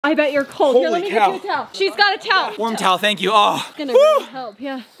I bet you're cold. Holy Here, let me cow. get you a towel. She's got a towel. Warm towel, thank you. Oh. It's gonna really help,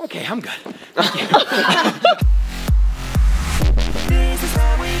 yeah. Okay, I'm good. Thank you.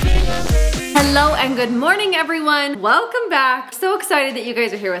 Hello and good morning, everyone. Welcome back. So excited that you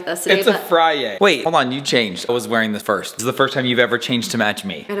guys are here with us today. It's a Friday. Wait, hold on, you changed. I was wearing this first. This is the first time you've ever changed to match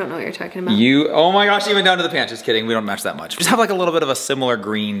me. I don't know what you're talking about. Oh my gosh, even down to the pants. Just kidding, we don't match that much. Just have like a little bit of a similar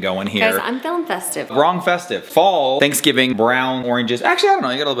green going here. Guys, I'm feeling festive. Wrong festive. Fall, Thanksgiving, brown, oranges. Actually, I don't know,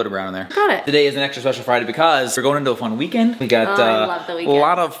 you got a little bit of brown in there. Got it. Today is an extra special Friday because we're going into a fun weekend. We got I love the weekend. a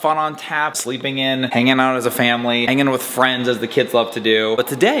lot of fun on tap, sleeping in, hanging out as a family, hanging with friends as the kids love to do. But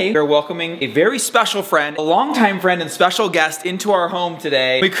today, we're welcoming a very special friend, a longtime friend and special guest into our home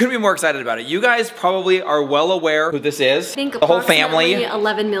today. We couldn't be more excited about it. You guys probably are well aware who this is. I think the whole family.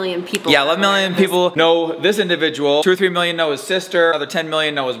 11 million people. Yeah, 11 million people know this individual. 2 or 3 million know his sister. Another 10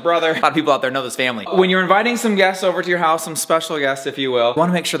 million know his brother. A lot of people out there know this family. When you're inviting some guests over to your house, some special guests, if you will, you want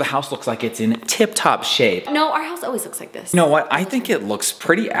to make sure the house looks like it's in tip-top shape. No, our house always looks like this. You know what? I think it looks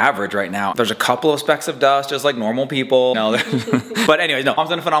pretty average right now. There's a couple of specks of dust, just like normal people. No, but anyways, no. Mom's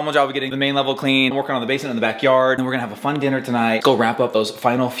done a phenomenal job of getting the main level clean, working on the basement and the backyard, and we're gonna have a fun dinner tonight. Let's go wrap up those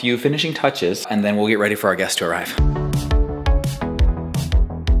final few finishing touches, and then we'll get ready for our guests to arrive.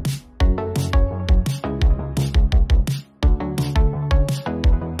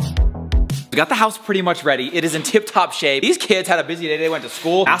 We got the house pretty much ready. It is in tip-top shape. These kids had a busy day. They went to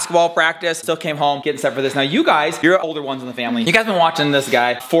school, basketball practice, still came home, getting set for this. Now you guys, you're older ones in the family. You guys have been watching this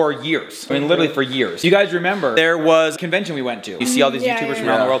guy for years. I mean, literally for years. You guys remember, there was a convention we went to. You see all these YouTubers from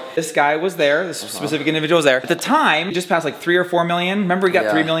around the world. This guy was there, this specific individual was there. At the time, he just passed like 3 or 4 million. Remember he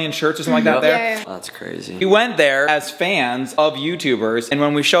got 3 million shirts or something like that there? Oh, that's crazy. We went there as fans of YouTubers, and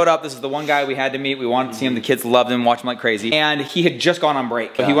when we showed up, this is the one guy we had to meet. We wanted to see him. The kids loved him, watch him like crazy. And he had just gone on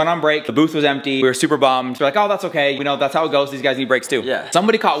break. He went on break, the booth was empty. We were super bummed. We're like, oh, that's okay. We know that's how it goes. These guys need breaks too. Yeah.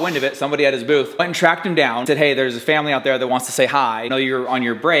 Somebody caught wind of it. Somebody at his booth went and tracked him down. Said, hey, there's a family out there that wants to say hi. I know you're on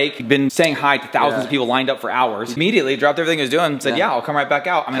your break. You've been saying hi to thousands of people lined up for hours. Immediately dropped everything he was doing. Said, yeah, I'll come right back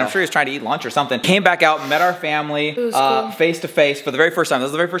out. I mean, I'm sure he was trying to eat lunch or something. Came back out, met our family face to face for the very first time. This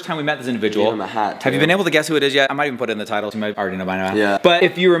was the very first time we met this individual. Gave him a hat, Have you been able to guess who it is yet? I might even put it in the title. So you might already know by now. Yeah. But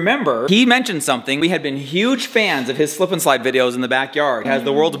if you remember, he mentioned something. We had been huge fans of his slip and slide videos in the backyard. He has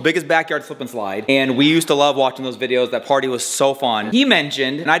the world's biggest backyard slip and slide. And we used to love watching those videos. That party was so fun. He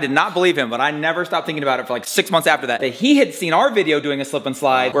mentioned, and I did not believe him, but I never stopped thinking about it for like 6 months after that he had seen our video doing a slip and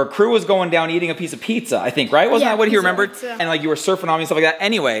slide where a crew was going down eating a piece of pizza, I think, right? Wasn't that what he remembered? And like you were surfing on me and stuff like that.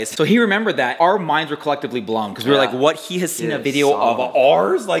 Anyways, so he remembered that. Our minds were collectively blown because we were like, what? He has seen a video of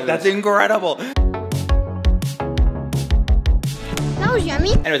ours? Like, that's incredible. That was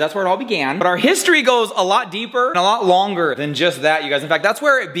yummy. Anyway, that's where it all began. But our history goes a lot deeper and a lot longer than just that, you guys. In fact, that's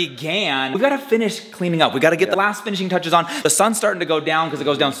where it began. We've got to finish cleaning up. We got to get the last finishing touches on. The sun's starting to go down because it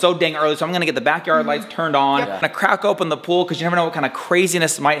goes down so dang early. So I'm going to get the backyard lights turned on. I'm going to crack open the pool because you never know what kind of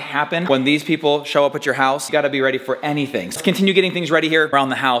craziness might happen when these people show up at your house. You got to be ready for anything. Let's continue getting things ready here around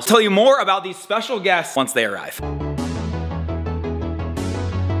the house. Tell you more about these special guests once they arrive.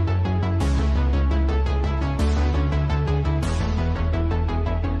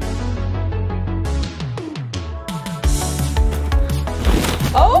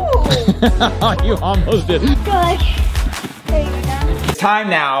 You almost did. Good. There you go. It's time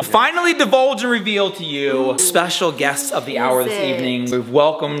now. Finally divulge and reveal to you special guests of the hour this evening. We've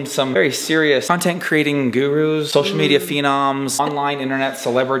welcomed some very serious content creating gurus, social media phenoms, online internet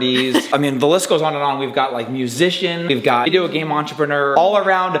celebrities. I mean, the list goes on and on. We've got like musician, we've got video game entrepreneur, all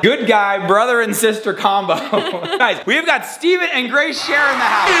around good guy, brother and sister combo. Guys, we've got Steven and Grace Share in the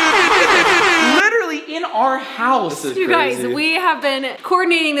house. Literally in our house. You guys, we have been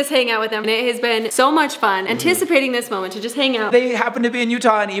coordinating this hangout with them, and it has been so much fun, anticipating this moment to just hang out. They happen to be in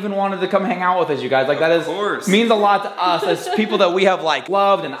Utah and even wanted to come hang out with us, you guys. Like, that is means a lot to us as people that we have like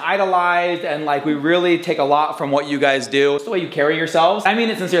loved and idolized, and like we really take a lot from what you guys do. It's the way you carry yourselves. I mean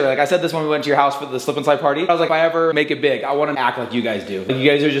it sincerely. Like I said this when we went to your house for the slip and slide party. I was like, if I ever make it big, I want to act like you guys do. Like, you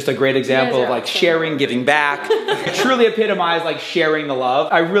guys are just a great example of like sharing, giving back. Truly epitomize like sharing the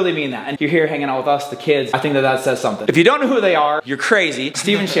love. I really mean that. And you're here hanging out with us, the kids. I think that says something. If you don't know who they are, you're crazy.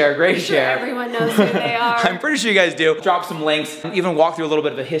 Steven Share, Grace Share. Everyone knows who they are. I'm pretty sure you guys do. Drop some links, and even walk through a little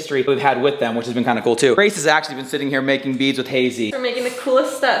bit of a history we've had with them, which has been kind of cool too. Grace has actually been sitting here making beads with Hazy. We're making the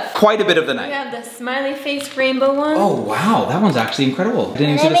coolest stuff. Quite a bit of the night. We have the smiley face rainbow one. Oh wow, that one's actually incredible. I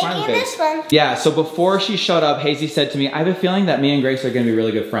didn't even see the smiley face. This one. Yeah, so before she showed up, Hazy said to me, I have a feeling that me and Grace are gonna be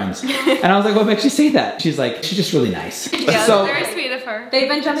really good friends. And I was like, what makes you say that? She's like, she's just really nice. Yeah, so, very sweet of her. They've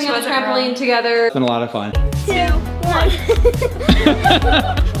been jumping on the trampoline together. It's been a lot of fun. 2, 1.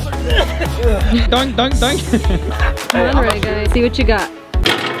 Dunk, dunk, dunk. All right, guys, see what you got.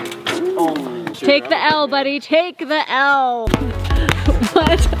 Take the L, buddy. Take the L.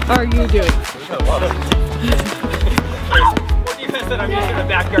 What are you doing? What defense that I'm using in the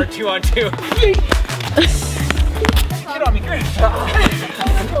backyard 2-on-2. Get on me, Grace.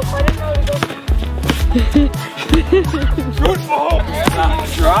 Fruitful.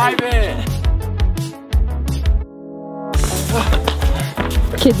 Drive it.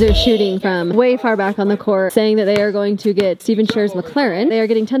 Kids are shooting from way far back on the court, saying that they are going to get Steven Scher's McLaren. They are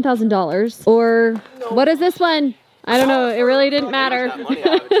getting $10,000. Or what is this one? I don't know. It really didn't matter. Mom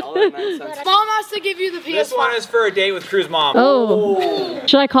has to give you the PS5. This one is for a date with Crew's mom. Oh.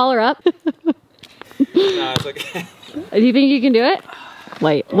 Should I call her up? No, it's okay. Do you think you can do it?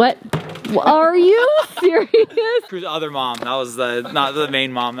 Wait, what? Are you serious? Crew's other mom. That was not the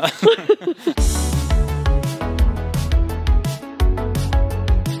main mom.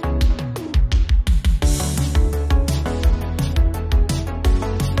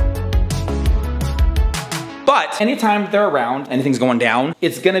 But anytime they're around, anything's going down,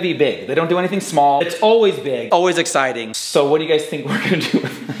 it's gonna be big. They don't do anything small. It's always big, always exciting. So what do you guys think we're gonna do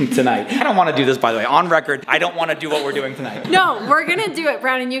with them tonight? I don't wanna do this, by the way. On record, I don't wanna do what we're doing tonight. No, we're gonna do it,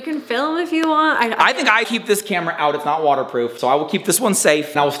 Brandon. You can film if you want. I think I keep this camera out. It's not waterproof, so I will keep this one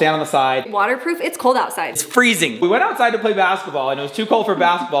safe, and I will stand on the side. Waterproof? It's cold outside. It's freezing. We went outside to play basketball, and it was too cold for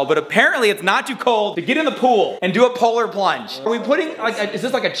basketball, but apparently it's not too cold to get in the pool and do a polar plunge. Are we putting, is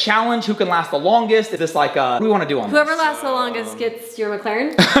this like a challenge? Who can last the longest? Is this like what do we wanna do on this? Whoever lasts the longest gets your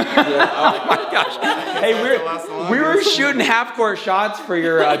McLaren. Oh my gosh. Hey, we were shooting half-court shots for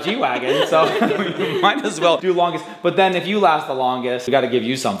your G-Wagon, so we might as well do longest. But then if you last the longest, we got to give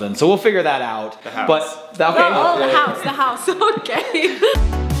you something. So we'll figure that out. The house. But, okay. Oh, the house, okay.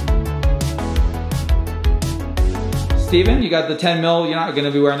 Steven, you got the 10 mil, you're not going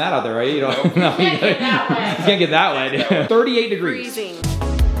to be wearing that out there, right? You don't, no, you can't get that wet. 38 degrees. Freezing.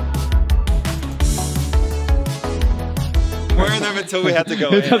 Wearing them until we have to go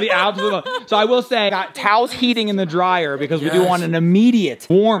Until in. the absolute. So I will say, got towels heating in the dryer because we do want an immediate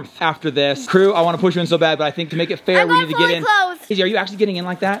warmth after this. Crew, I want to push you in so bad, but I think to make it fair, we need to get in. Izzy, are you actually getting in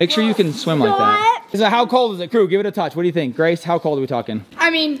like that? Make sure you can swim like that. So how cold is it? Crew, give it a touch. What do you think? Grace, how cold are we talking? I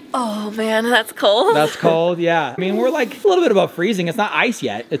mean, Oh man, that's cold. That's cold, yeah. I mean, we're like a little bit above freezing. It's not ice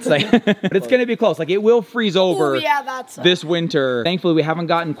yet. It's like, but it's gonna be close. Like it will freeze over yeah, that's this winter. Thankfully, we haven't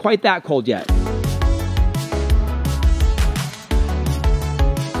gotten quite that cold yet.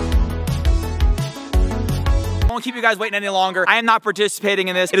 I won't keep you guys waiting any longer. I am not participating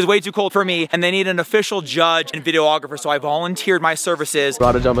in this. It is way too cold for me, and they need an official judge and videographer, so I volunteered my services.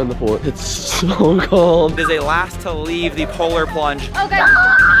 Gotta jump in the pool. It's so cold. It is a last to leave the polar plunge. Okay.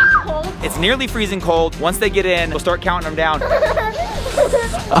 Cold. It's nearly freezing cold. Once they get in, we'll start counting them down.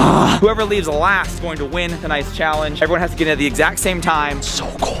 Whoever leaves last is going to win tonight's challenge. Everyone has to get in at the exact same time. So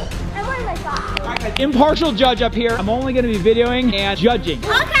cold. Impartial judge up here. I'm only gonna be videoing and judging.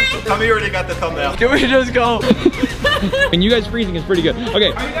 okay. Tommy already got the thumbnail. Can we just go? And you guys freezing is pretty good.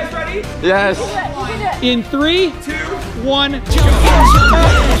 Okay. Are you guys ready? Yes. In 3, 2, 1, go.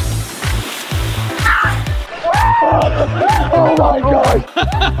 Oh my god.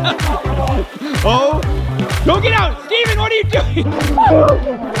 Oh, don't get out. Steven, what are you doing?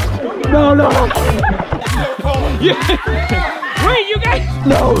 No, no. Wait, you guys.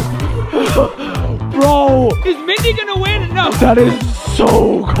 No. Bro. Is Mindy gonna win? No. That is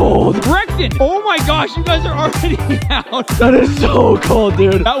so cold. Brexton. Oh my gosh, you guys are already out. That is so cold,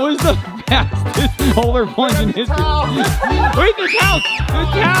 dude. That was the fastest polar plunge in history. Wait, the towels. The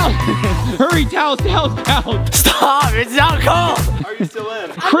towels. Hurry, towels. Stop, it's not cold. Are you still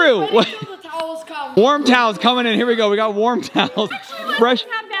in? Crew, what? The towels come. Warm towels coming in. Here we go. We got warm towels. Fresh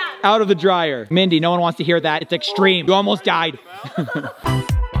out of the dryer. Mindy, no one wants to hear that. It's extreme. You almost died.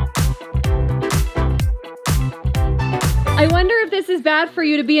 I wonder if this is bad for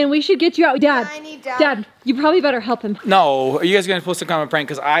you to be in. We should get you out. Dad. I need Dad. Dad, you probably better help him. No, are you guys gonna post some kind of prank?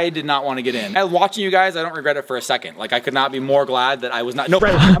 Because I did not want to get in. Watching you guys, I don't regret it for a second. Like I could not be more glad that I was not. No,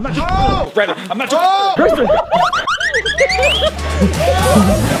 Brandon, I'm not. Oh! Brandon, I'm not. Oh!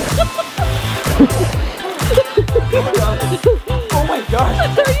 Oh my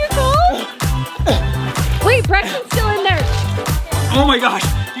gosh. Are you cold? Wait, Braxton's still in there. Oh my gosh.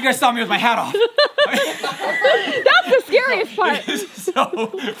 You guys saw me with my hat off. That's the scariest part. It's so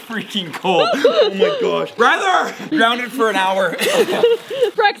freaking cold. Oh my gosh. Brother! Grounded for an hour.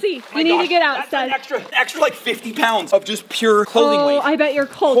 Brexy, you need to get out, That's an extra like 50 pounds of just pure clothing weight. I bet you're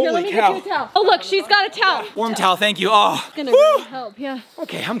cold. Here, let me Holy get you a towel. Oh, look, she's got a towel. Warm towel, thank you. Oh. It's gonna really help, yeah.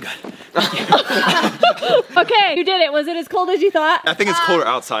 Okay, I'm good. Okay, you did it. Was it as cold as you thought? I think it's colder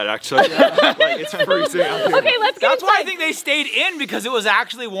outside, actually. Like, it's freezing out here. Okay, let's get That's why I inside. think they stayed in because it was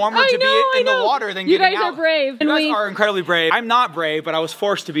actually warmer to be in the water than getting out. You guys are brave. You guys are incredibly brave. I'm not brave, but I was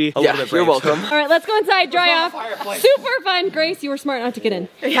forced to be a little bit brave. You're welcome. All right, let's go inside, dry off. Super fun. Grace, you were smart not to get in.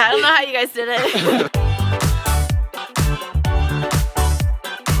 Yeah, I don't know how you guys did it.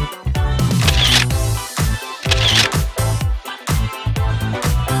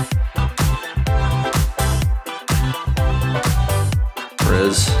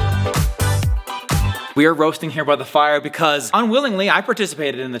 We are roasting here by the fire because unwillingly I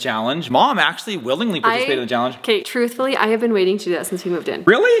participated in the challenge. Mom actually willingly participated in the challenge. Okay, truthfully, I have been waiting to do that since we moved in.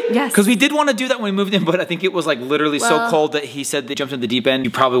 Really? Yes. Because we did want to do that when we moved in, but I think it was like literally so cold that he said they jumped in the deep end, you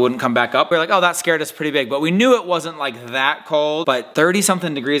probably wouldn't come back up. We were like, oh, that scared us pretty big, but we knew it wasn't like that cold. But 30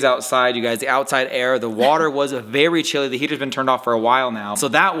 something degrees outside, you guys, the outside air, the water was very chilly. The heater's been turned off for a while now. So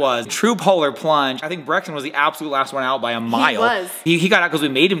that was true polar plunge. I think Brexton was the absolute last one out by a mile. He was. He got out because we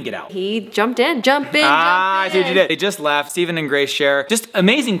made him get out. He jumped in. Jump in. I see what you did. They just left. Steven and Grace share. Just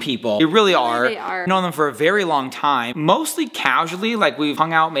amazing people. They really are. They are. I've known them for a very long time. Mostly casually, like we've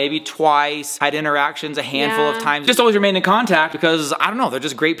hung out maybe twice, had interactions a handful of times. Just always remained in contact because, I don't know, they're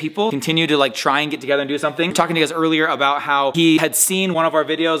just great people. Continue to like try and get together and do something. Talking to you guys earlier about how he had seen one of our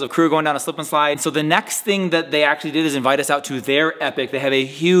videos of crew going down a slip and slide. So the next thing that they actually did is invite us out to their epic. They have a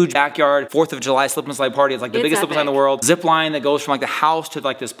huge backyard 4th of July slip and slide party. It's like the biggest slip and slide in the world. Zip line that goes from like the house to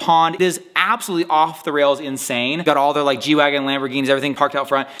like this pond. It is absolutely off the rails insane. Got all their like G-Wagon, Lamborghinis, everything parked out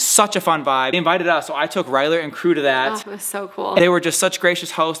front. Such a fun vibe. They invited us, so I took Ryler and crew to that. Oh, it was so cool. They were just such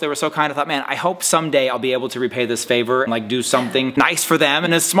gracious hosts. They were so kind. I thought, man, I hope someday I'll be able to repay this favor and like do something nice for them.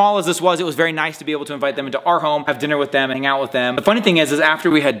 And as small as this was, it was very nice to be able to invite them into our home, have dinner with them, and hang out with them. The funny thing is after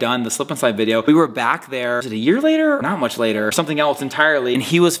we had done the slip and slide video, we were back there, was it a year later? Not much later, something else entirely. And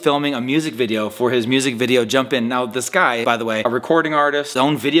he was filming a music video for his music video Jump In. Now this guy, by the way, a recording artist, his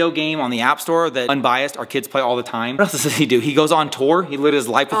own video game on the App Store that unbiased, our kids play all the time. What else does he do? He goes on tour. He lit his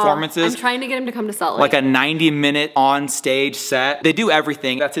live performances. I'm trying to get him to come to Salt Lake. Like a 90-minute on stage set. They do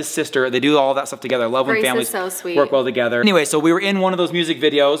everything. That's his sister. They do all that stuff together. I love when families so sweet. work well together. Anyway, so we were in one of those music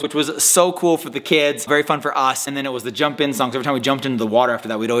videos, which was so cool for the kids, very fun for us. And then it was the jump in songs. Every time we jumped into the water after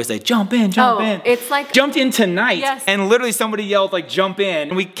that, we'd always say, jump in, jump in. It's like jumped in tonight. Yes. And literally somebody yelled like jump in.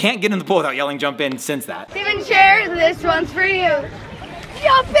 And we can't get in the pool without yelling jump in since that. Steven, share this one's for you.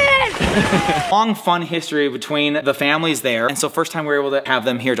 Jump in! Long fun history between the families there. And so first time we were able to have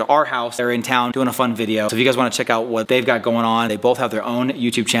them here to our house. They're in town doing a fun video. So if you guys want to check out what they've got going on, they both have their own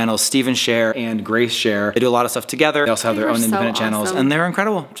YouTube channels, Steven Share and Grace Share. They do a lot of stuff together. They also have their own independent channels. And they're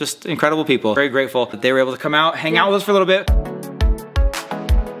incredible, just incredible people. Very grateful that they were able to come out, hang out with us for a little bit.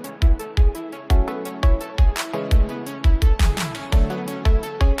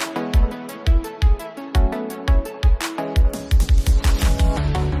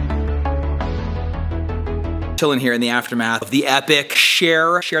 Chilling here in the aftermath of the epic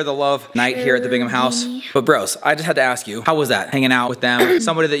share the love night here at the Bingham house. But bros, I just had to ask you, how was that hanging out with them?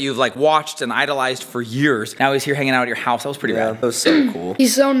 Somebody that you've like watched and idolized for years. Now he's here hanging out at your house. That was pretty rad. That was so cool.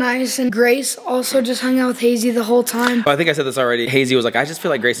 He's so nice, and Grace also just hung out with Hazy the whole time. Well, I think I said this already. Hazy was like, I just feel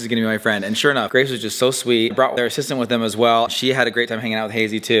like Grace is gonna be my friend. And sure enough, Grace was just so sweet. Brought their assistant with them as well. She had a great time hanging out with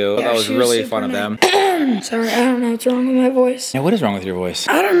Hazy too. Yeah, that was really fun of them. Sorry, I don't know what's wrong with my voice. Yeah, what is wrong with your voice?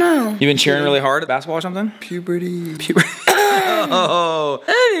 I don't know. You've been cheering really hard at basketball or something? Puberty. Oh,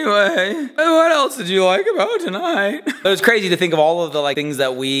 anyway, what else did you like about tonight? It was crazy to think of all of the like things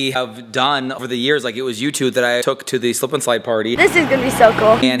that we have done over the years. Like it was you two that I took to the slip and slide party. This is gonna be so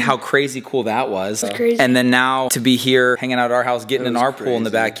cool. And how crazy cool that was. That's crazy. And then now to be here hanging out at our house, getting in our pool in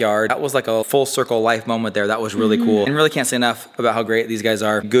the backyard. That was like a full circle life moment there. That was really cool. And really can't say enough about how great these guys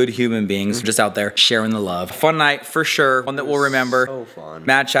are. Good human beings just out there sharing the love. Fun night for sure. One that we'll remember. So fun.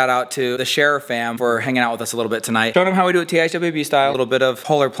 Mad shout out to the Sheriff fam for hanging out with us a little bit tonight. Showing them how we do it TIHWB style. A little bit of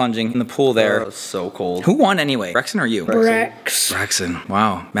polar plunging in the pool there. That was so cold. Who won anyway? Brexton or you? Brex. Brexton.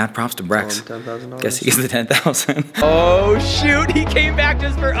 Wow. Mad props to Brex. $10,000. Guess he gets the 10,000. Oh shoot, he came back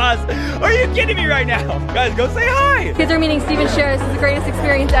just for us. Are you kidding me right now? Guys, go say hi. Kids are meeting Steven Share. This is the greatest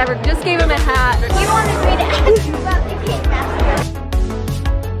experience ever. Just gave him a hat. You wanted me to ask you about the kid master.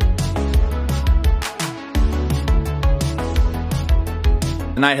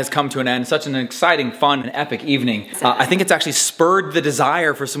 The night has come to an end. Such an exciting, fun, and epic evening. I think it's actually spurred the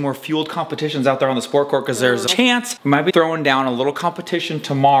desire for some more fueled competitions out there on the sport court because there's a chance we might be throwing down a little competition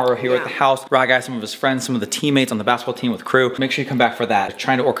tomorrow here at the house. Rod Guy, some of his friends, some of the teammates on the basketball team with crew. Make sure you come back for that.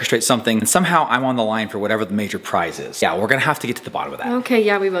 Trying to orchestrate something, and somehow I'm on the line for whatever the major prize is. Yeah, we're gonna have to get to the bottom of that. Okay,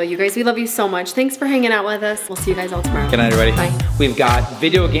 yeah, we will. You guys, we love you so much. Thanks for hanging out with us. We'll see you guys all tomorrow. Good night, everybody. Bye. We've got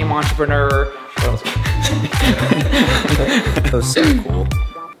video game entrepreneur. What else? That was so cool.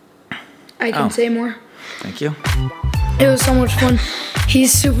 I can say more. Thank you. It was so much fun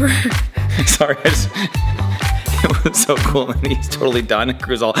He's super. Sorry, it was so cool and he's totally done.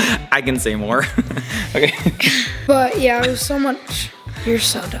 Crew's all, I can say more. Okay. But yeah, it was so much. You're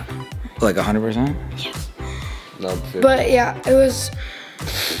so dumb. Like 100%? Yes. No, But yeah, it was.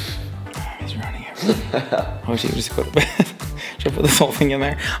 He's running everything. Oh, she just go to bed. Should I put this whole thing in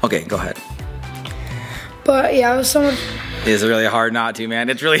there? Okay, go ahead. But yeah, it was so much. It's really hard not to, man.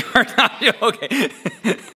 It's really hard not to. Okay.